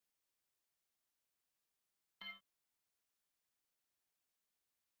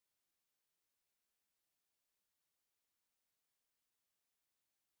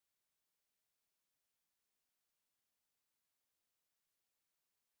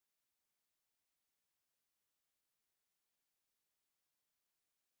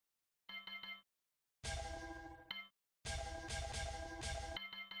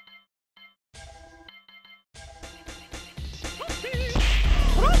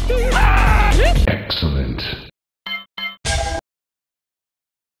Excellent.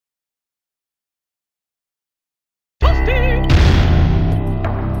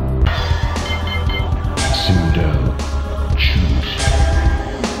 Sindel, choose.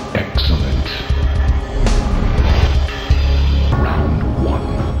 Excellent. Round 1,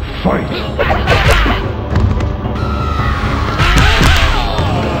 fight!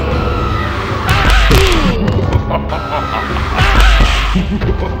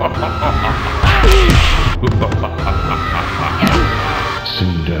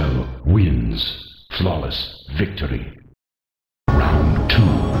 Sindel wins. Flawless victory. Round 2,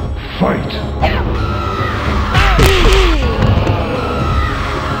 fight!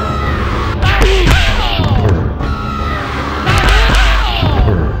 Superb.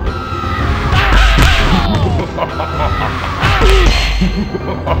 Superb.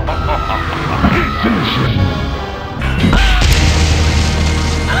 Finish him.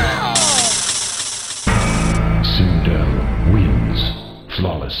 Sindel wins.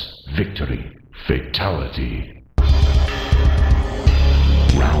 Flawless victory. Fatality.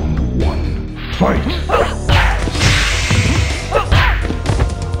 Round 1, fight!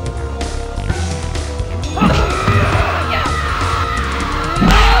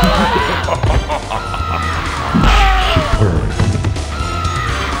 Superb.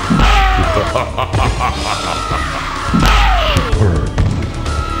 Superb.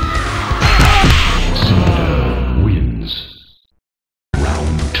 Sindel wins.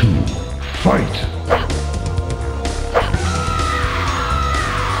 Round 2, fight!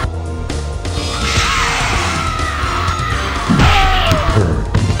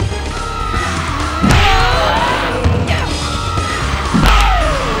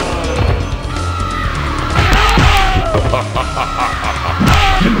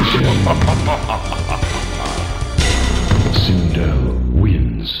 Finish him. Sindel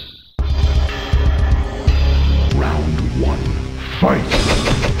wins. Round 1, fight!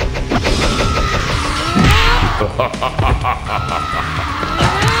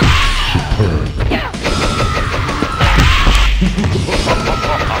 Superb.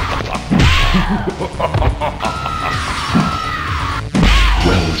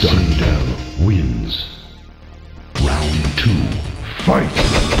 Well done. Sindel wins. Round 2, fight!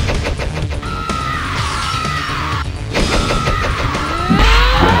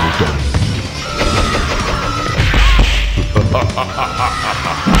 Well done.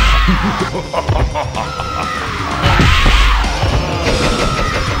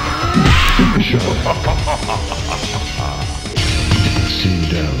 Finish him.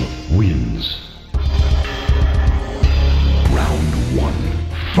 Sindel wins. Round 1,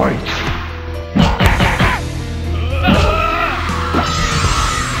 fight!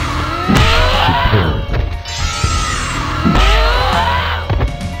 Superb.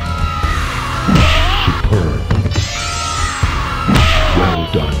 Superb. Well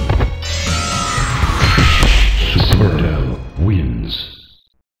done. Sindel wins.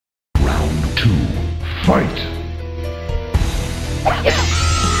 Round 2, fight!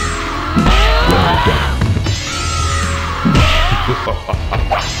 Well done.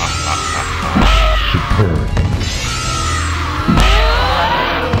 Superb.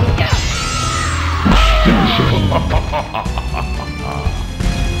 Finish him.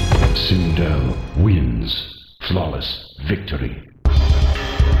 Sindel wins. Flawless victory.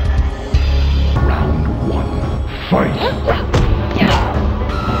 Round 1, fight!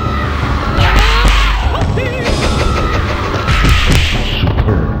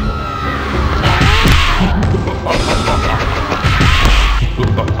 Superb.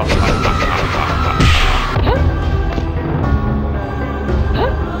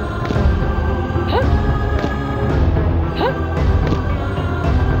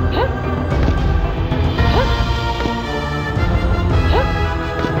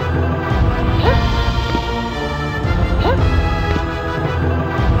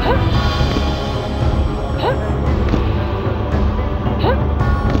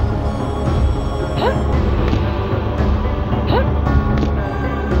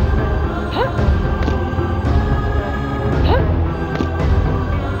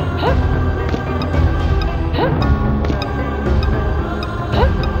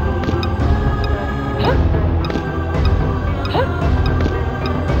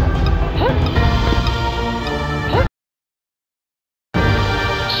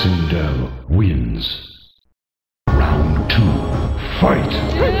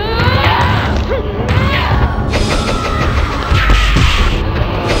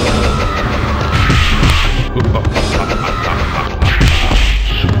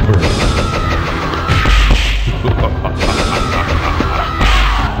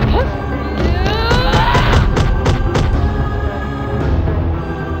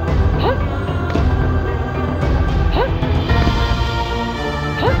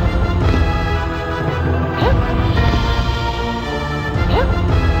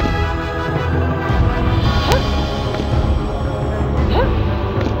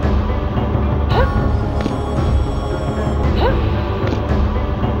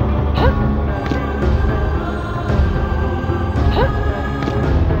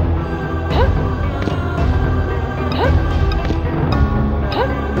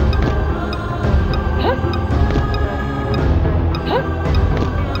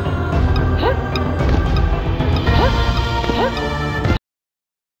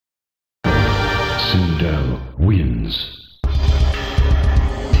 Sindel wins.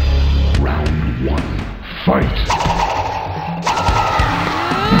 Round 1. Fight!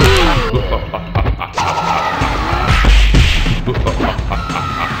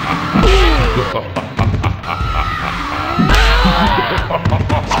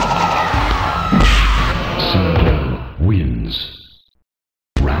 Sindel wins.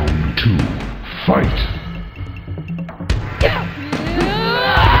 Round 2. Fight!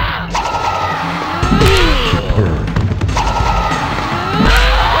 Superb.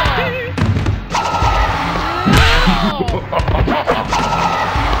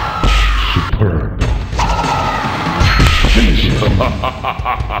 Superb. Finish it.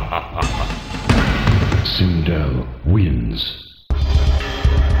 Sindel wins.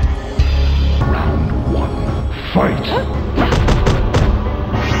 Round 1. Fight!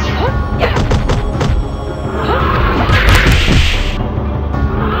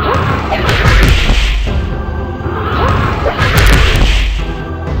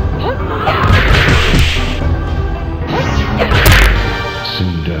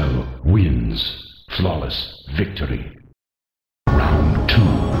 Sindel wins. Flawless victory. Round 2.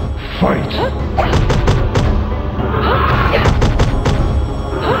 Fight!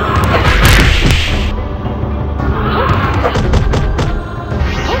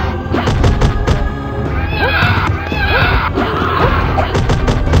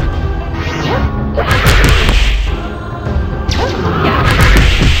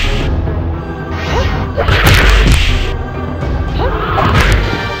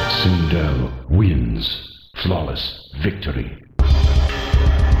 Sindel wins. Flawless victory.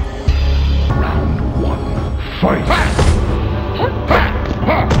 Round 1. Fight!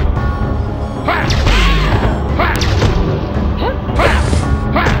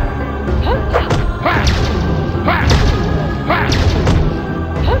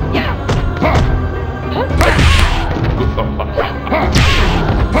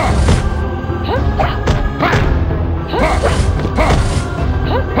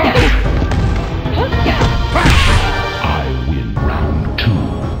 I win. Round 2.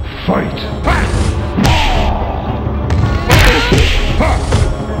 Fight!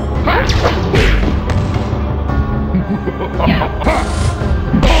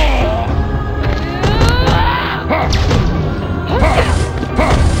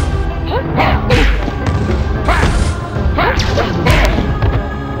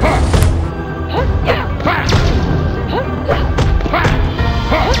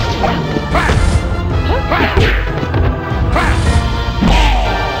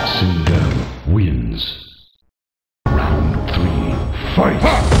 Sindel wins. Round 3. Fight!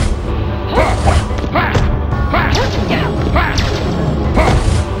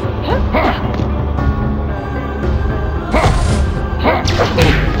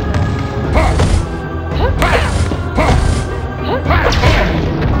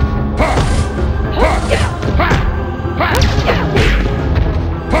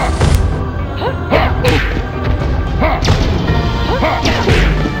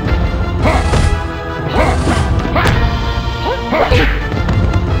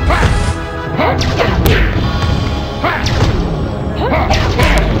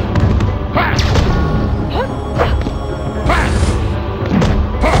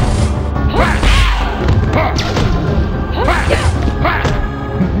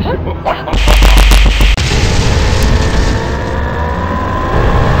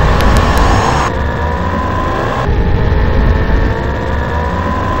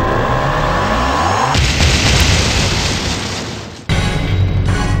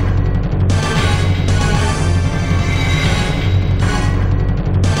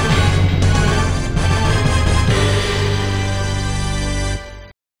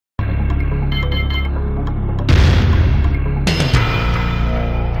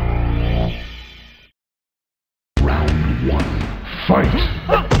 Fight!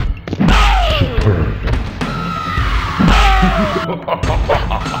 Superb!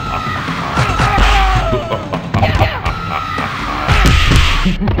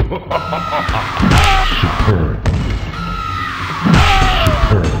 Superb!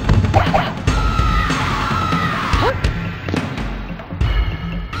 Superb!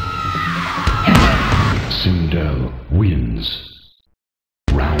 Sindel wins.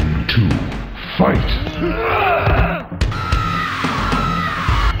 Round 2. Fight!